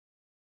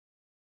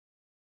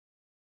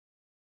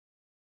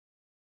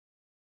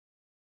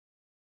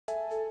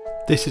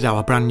This is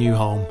our brand new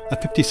home, a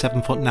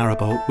 57-foot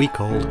narrowboat we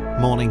called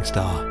Morning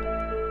Star.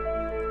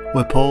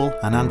 We're Paul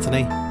and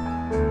Anthony,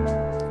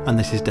 and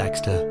this is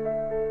Dexter.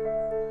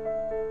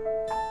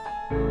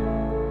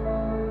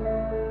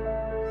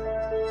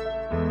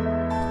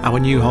 Our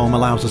new home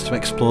allows us to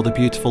explore the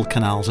beautiful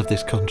canals of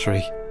this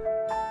country,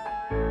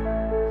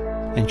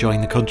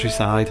 enjoying the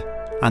countryside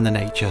and the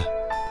nature.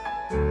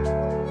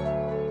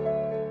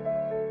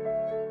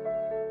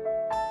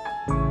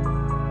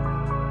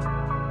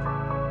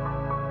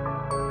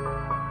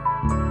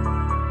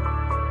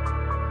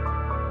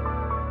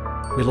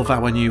 We love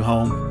our new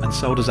home, and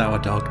so does our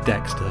dog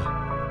Dexter.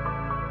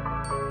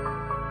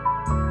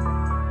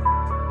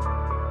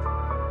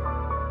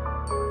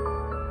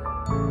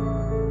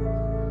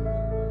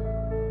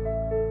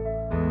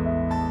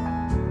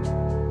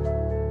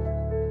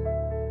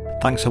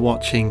 Thanks for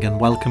watching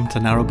and welcome to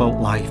Narrowboat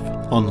Life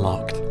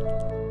Unlocked.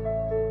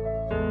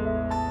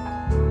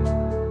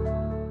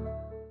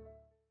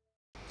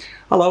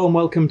 Hello and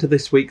welcome to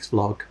this week's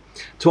vlog.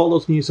 To all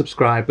those new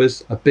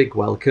subscribers, a big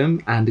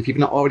welcome, and if you've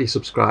not already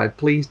subscribed,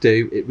 please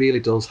do. It really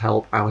does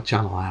help our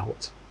channel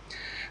out.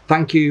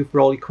 Thank you for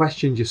all your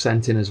questions you've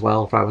sent in as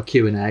well for our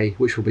Q&A,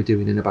 which we'll be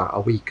doing in about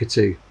a week or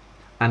two.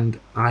 And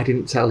I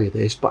didn't tell you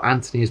this, but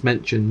Anthony has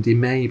mentioned he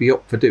may be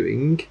up for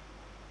doing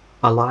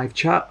a live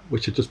chat,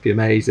 which would just be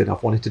amazing.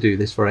 I've wanted to do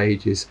this for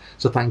ages,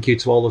 so thank you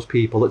to all those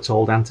people that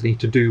told Anthony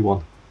to do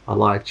one, a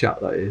live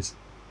chat that is.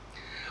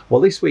 Well,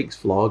 this week's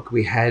vlog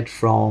we head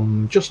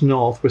from just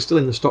north. We're still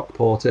in the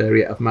Stockport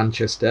area of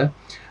Manchester,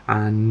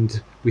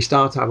 and we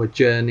start our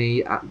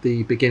journey at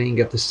the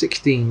beginning of the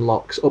 16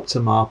 locks up to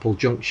Marple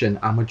Junction,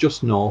 and we're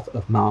just north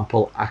of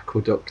Marple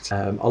Aqueduct.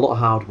 A lot of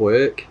hard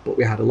work, but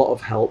we had a lot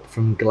of help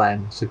from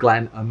Glenn. So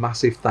Glenn, a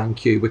massive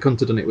thank you. We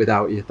couldn't have done it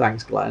without you.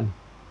 Thanks, Glenn.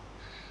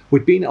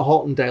 We'd been at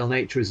Hortondale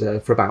Nature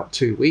Reserve for about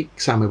 2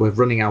 weeks, and we were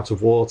running out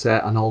of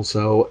water, and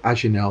also,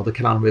 as you know, the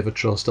Canal and River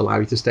Trust allow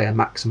you to stay a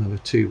maximum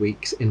of 2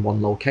 weeks in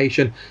one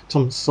location.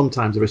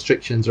 Sometimes the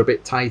restrictions are a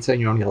bit tighter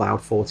and you're only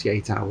allowed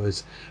 48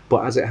 hours,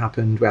 but as it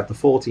happened we had the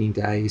 14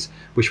 days,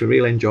 which we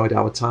really enjoyed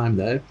our time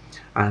there,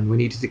 and we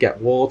needed to get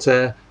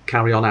water,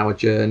 carry on our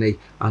journey,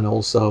 and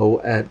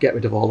also get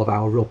rid of all of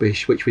our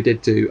rubbish, which we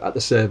did do at the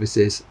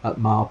services at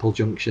Marple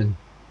Junction.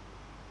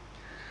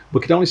 We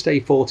could only stay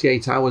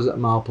 48 hours at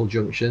Marple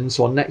Junction,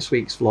 so on next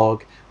week's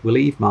vlog we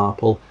leave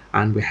Marple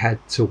and we head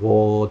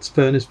towards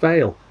Furness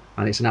Vale,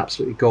 and it's an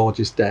absolutely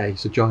gorgeous day,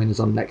 so join us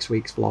on next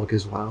week's vlog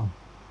as well.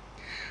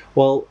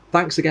 Well,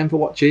 thanks again for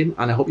watching,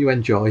 and I hope you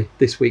enjoy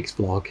this week's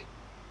vlog.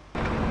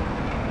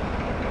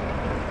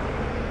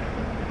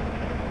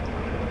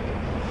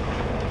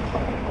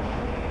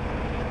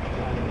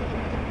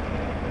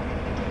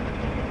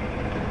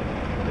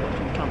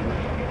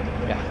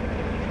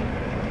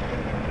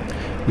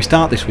 We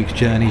start this week's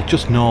journey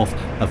just north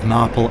of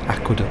Marple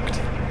Aqueduct.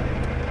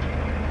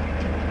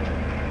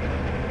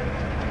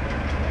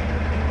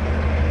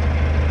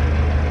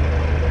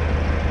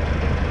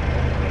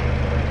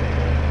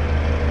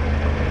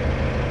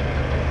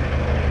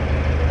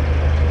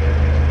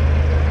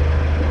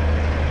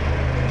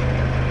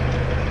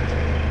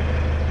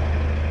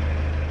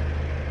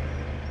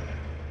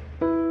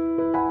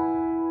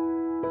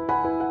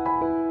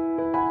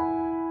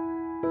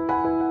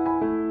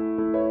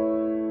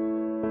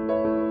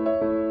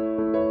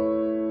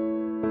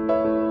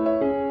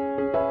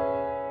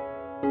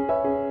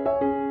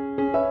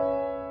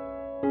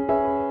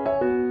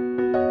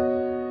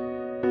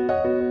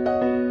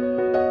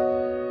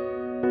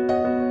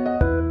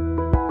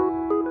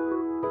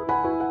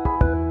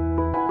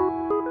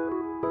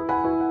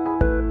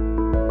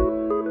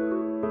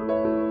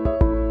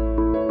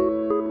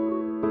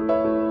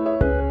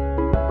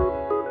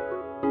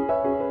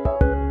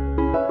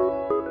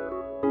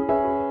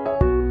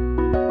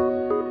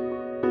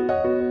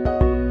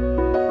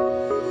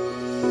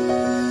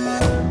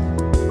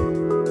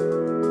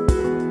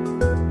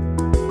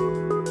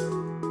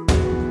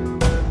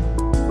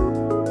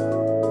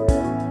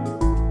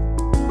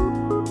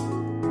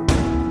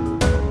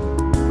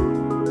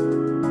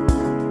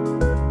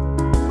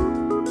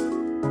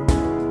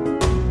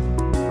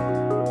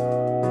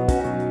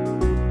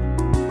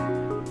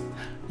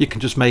 You can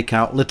just make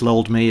out little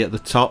old me at the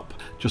top,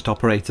 just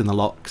operating the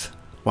locks,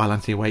 while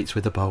Anthony waits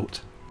with the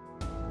boat.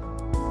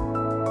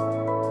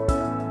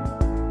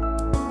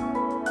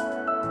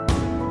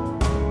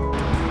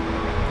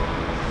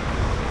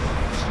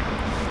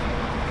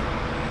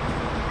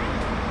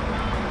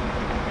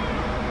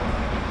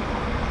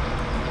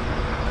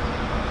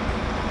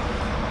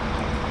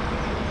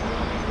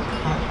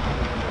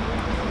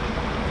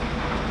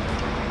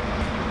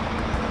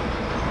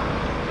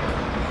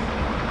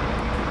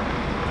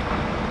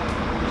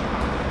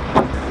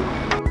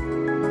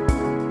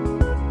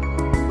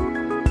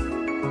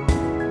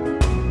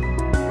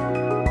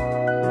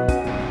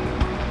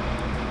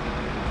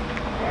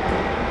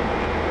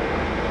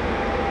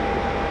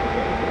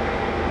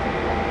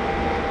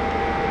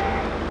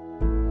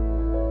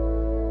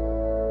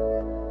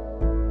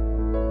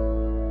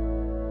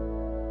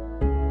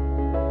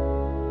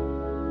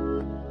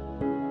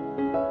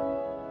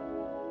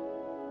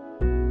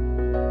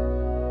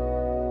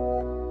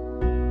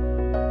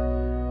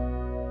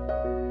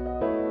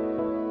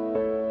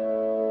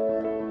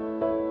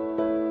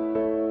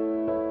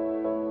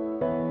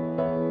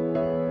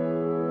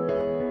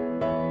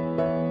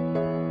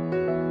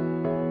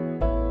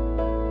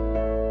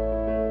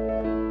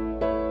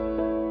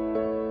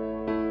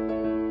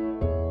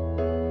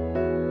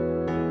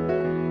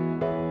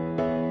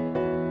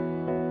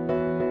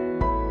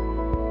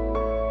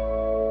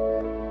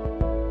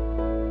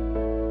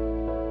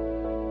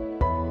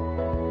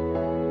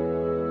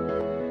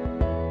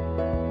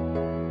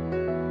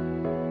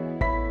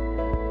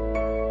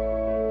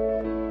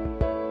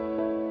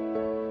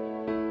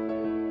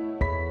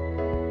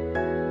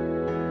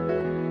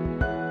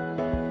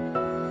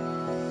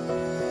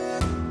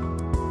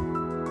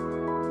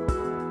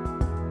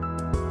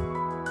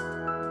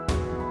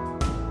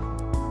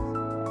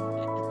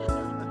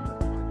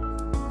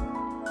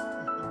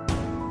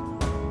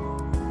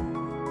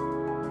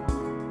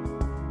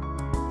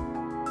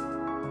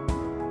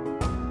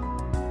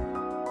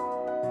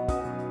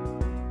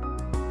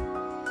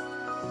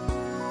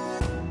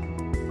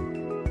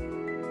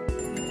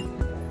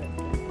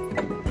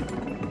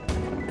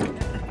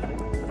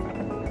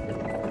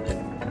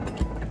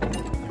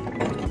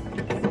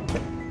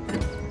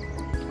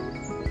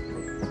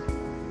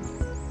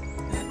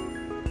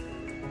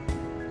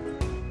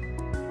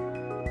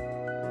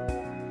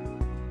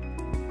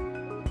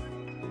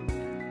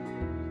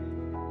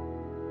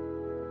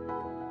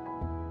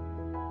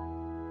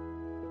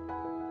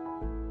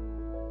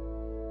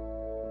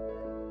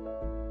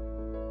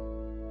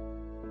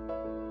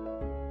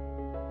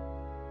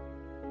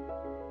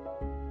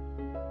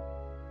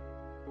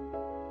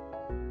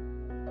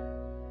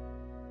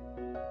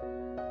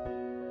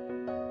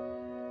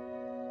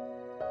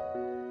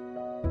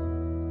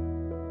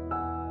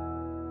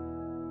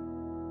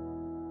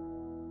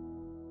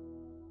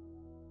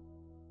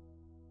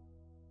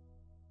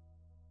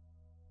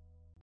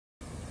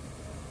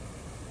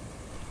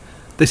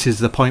 This is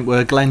the point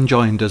where Glenn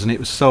joined us and it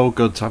was so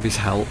good to have his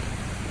help.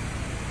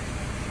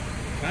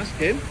 Ask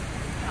him.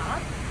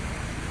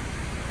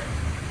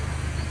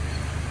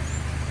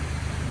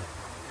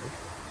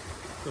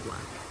 Good lad.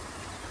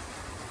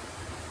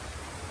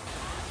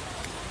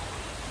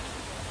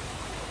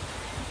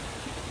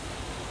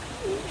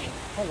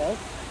 Hello.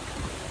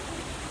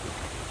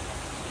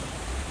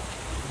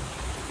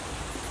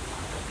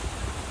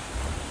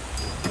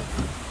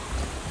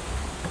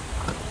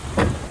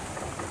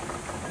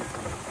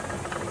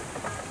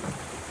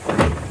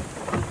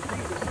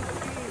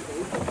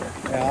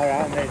 Yeah,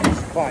 alright mate,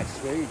 it's quite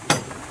sweet.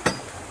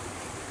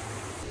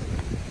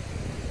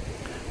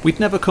 We'd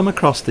never come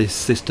across this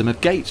system of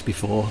gates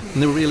before,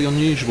 and they were really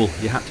unusual.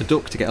 You had to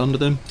duck to get under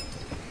them,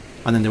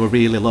 and then they were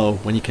really low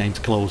when you came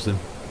to close them.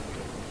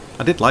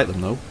 I did like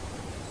them though.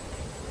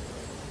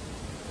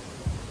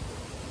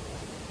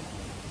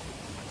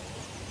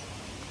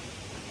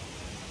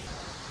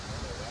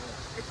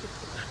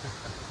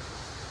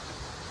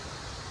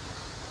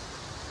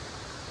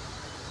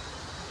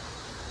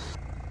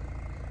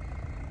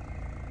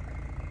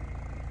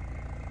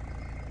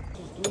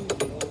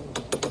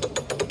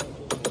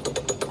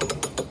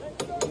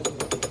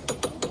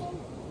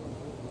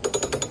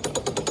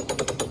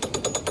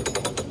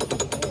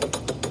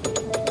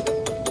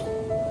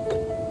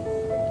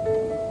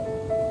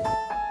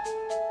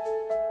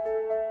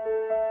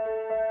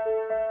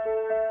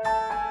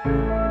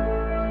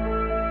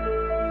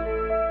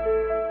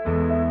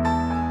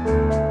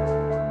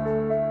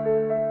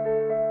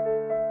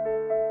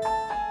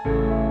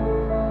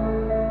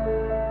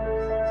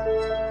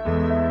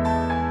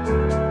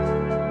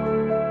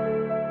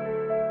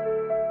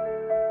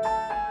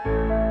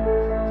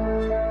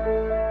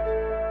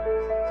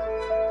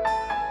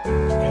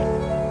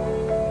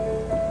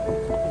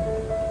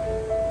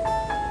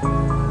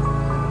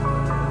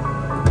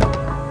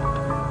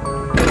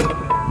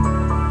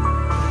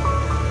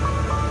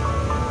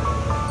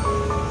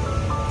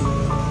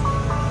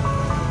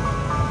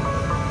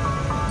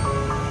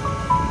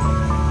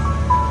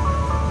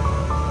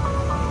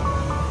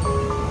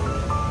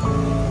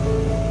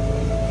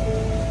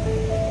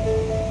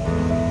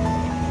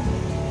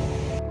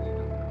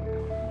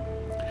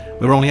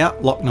 We were only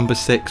at lock number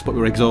 6, but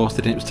we were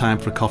exhausted and it was time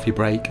for a coffee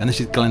break. And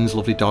this is Glenn's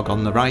lovely dog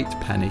on the right,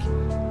 Penny.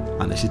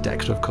 And this is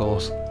Dexter, of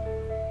course.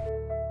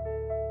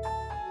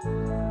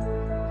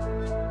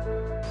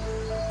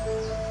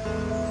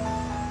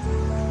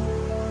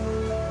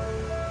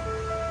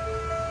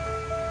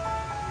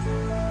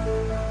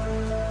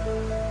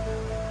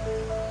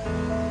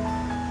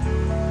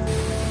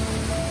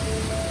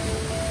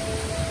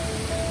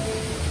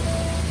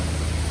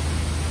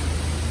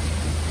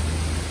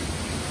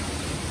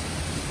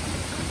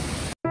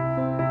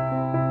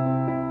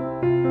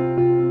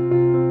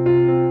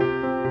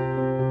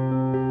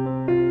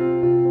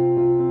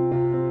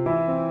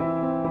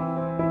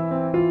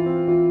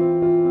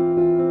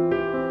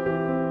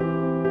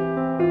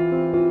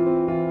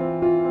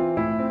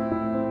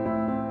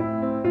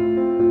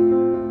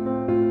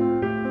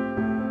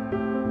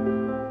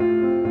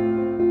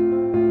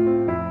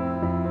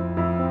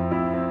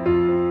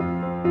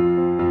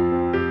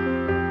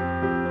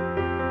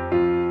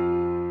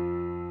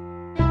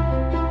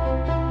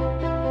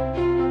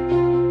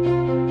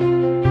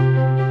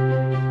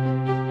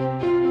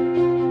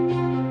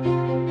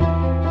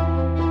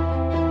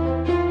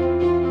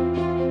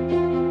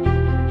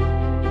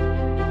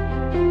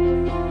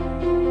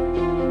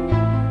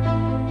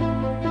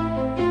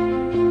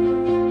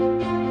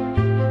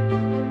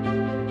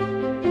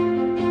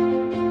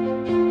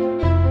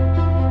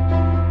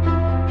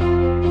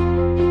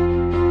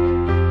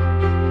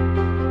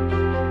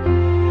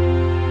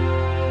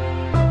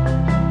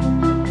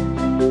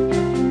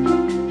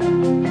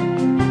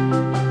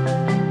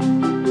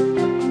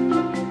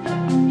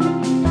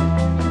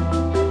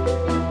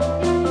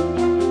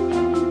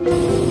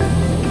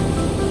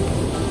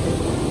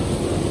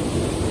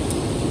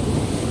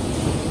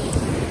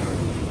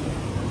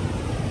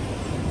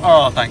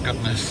 Oh, thank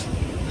goodness.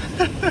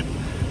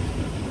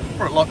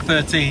 We're at lock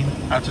 13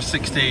 out of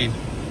 16.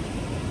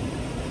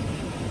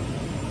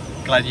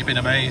 Glad you've been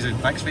amazing.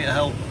 Thanks for your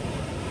help.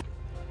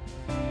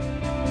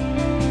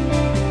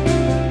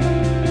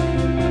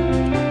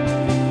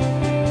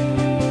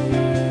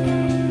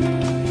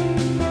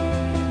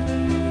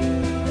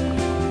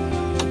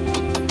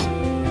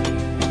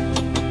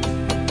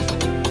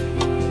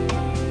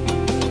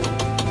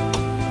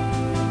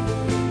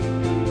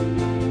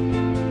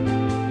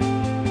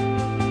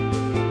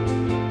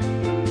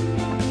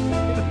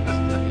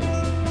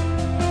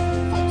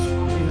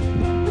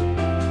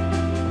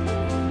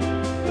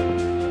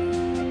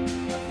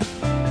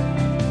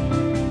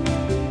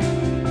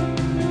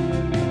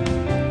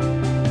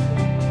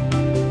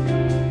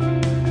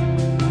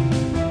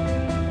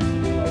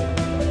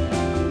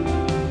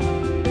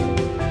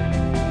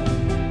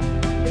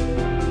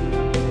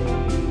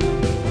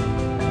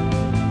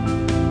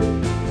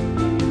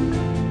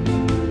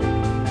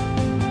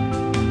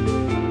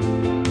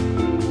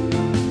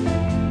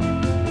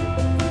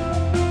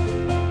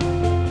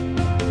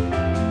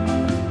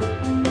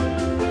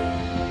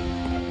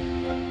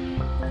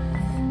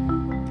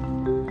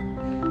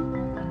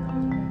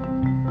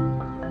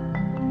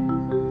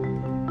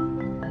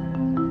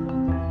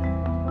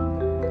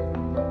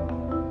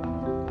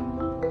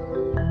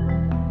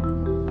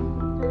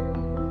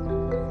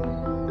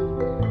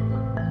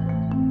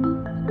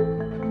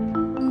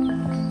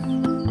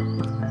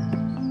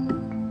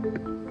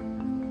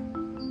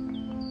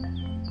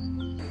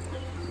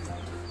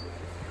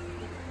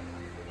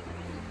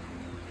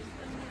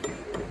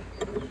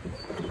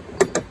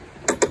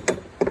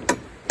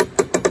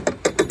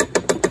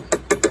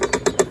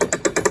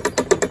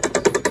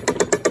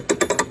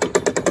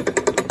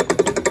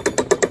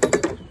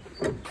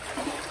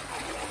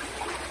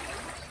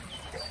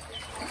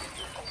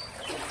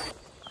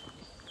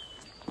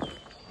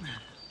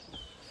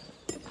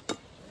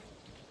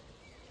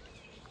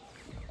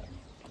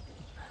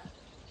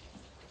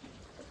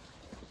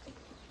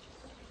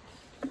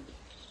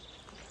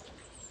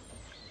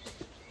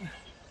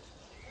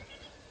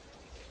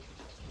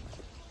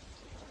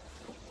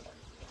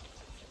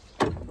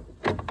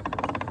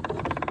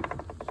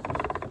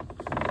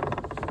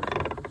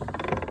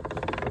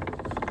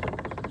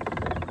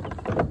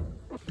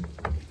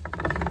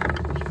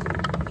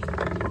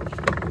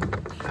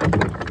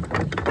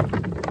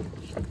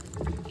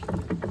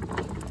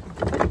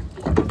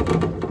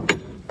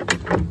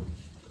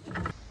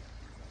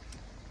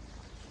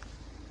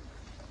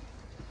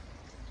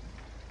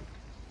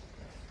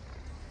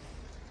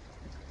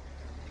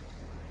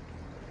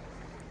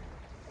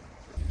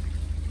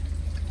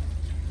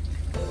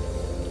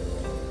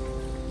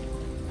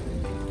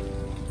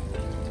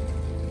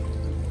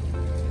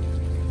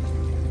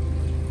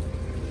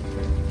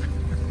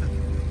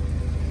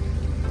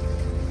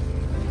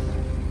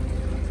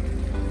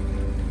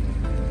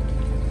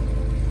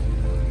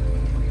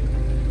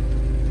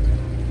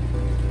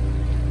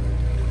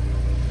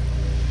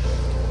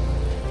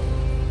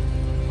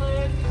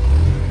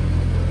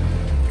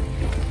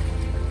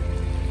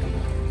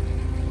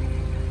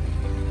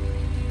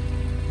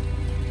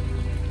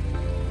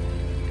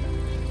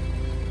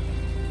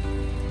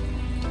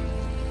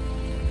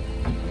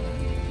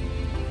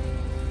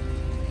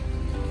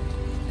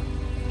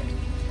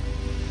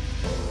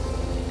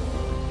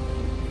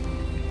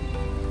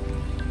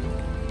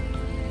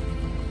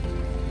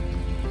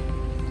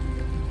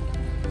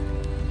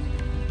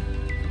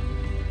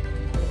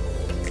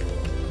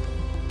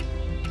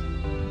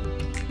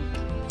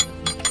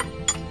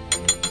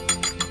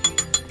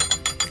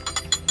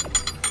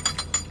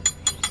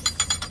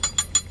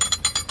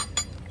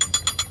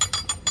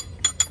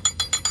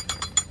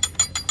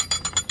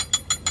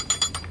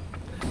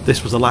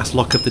 This was the last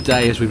look of the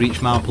day as we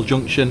reached Marple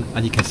Junction,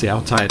 and you can see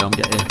how tired I'm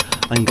getting.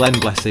 And Glenn,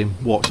 bless him,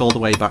 walked all the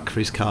way back for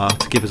his car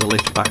to give us a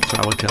lift back to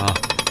our car.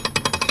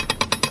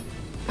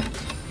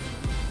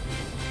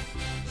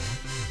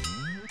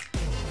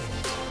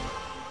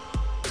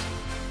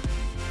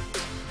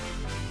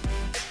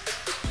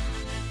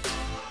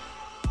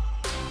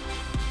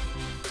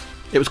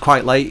 It was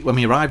quite late when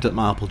we arrived at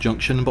Marple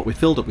Junction, but we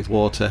filled up with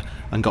water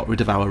and got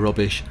rid of our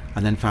rubbish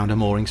and then found a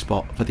mooring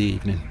spot for the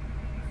evening.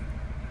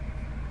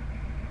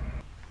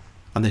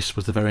 And this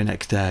was the very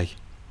next day.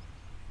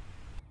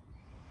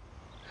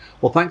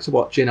 Well, thanks for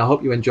watching. I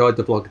hope you enjoyed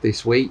the vlog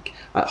this week.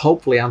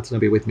 Hopefully Anton will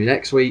be with me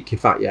next week. In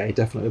fact, yeah, he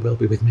definitely will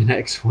be with me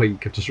next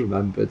week. I've just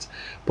remembered.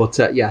 But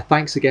yeah,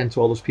 thanks again to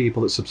all those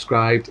people that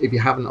subscribed. If you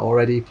haven't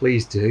already,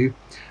 please do.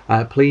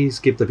 Please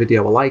give the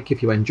video a like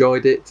if you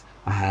enjoyed it.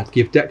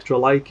 Give Dexter a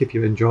like if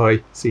you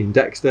enjoy seeing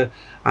Dexter.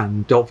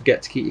 And don't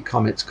forget to keep your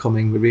comments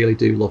coming. We really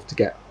do love to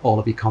get all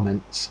of your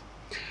comments.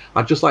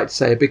 I'd just like to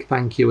say a big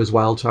thank you as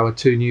well to our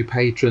 2 new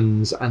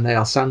patrons, and they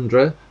are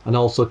Sandra and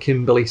also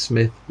Kimberly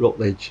Smith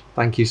Rutledge.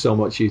 Thank you so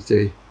much, you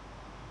two.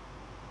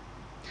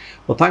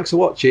 Well, thanks for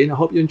watching. I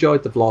hope you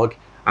enjoyed the vlog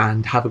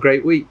and have a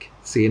great week.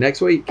 See you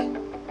next week.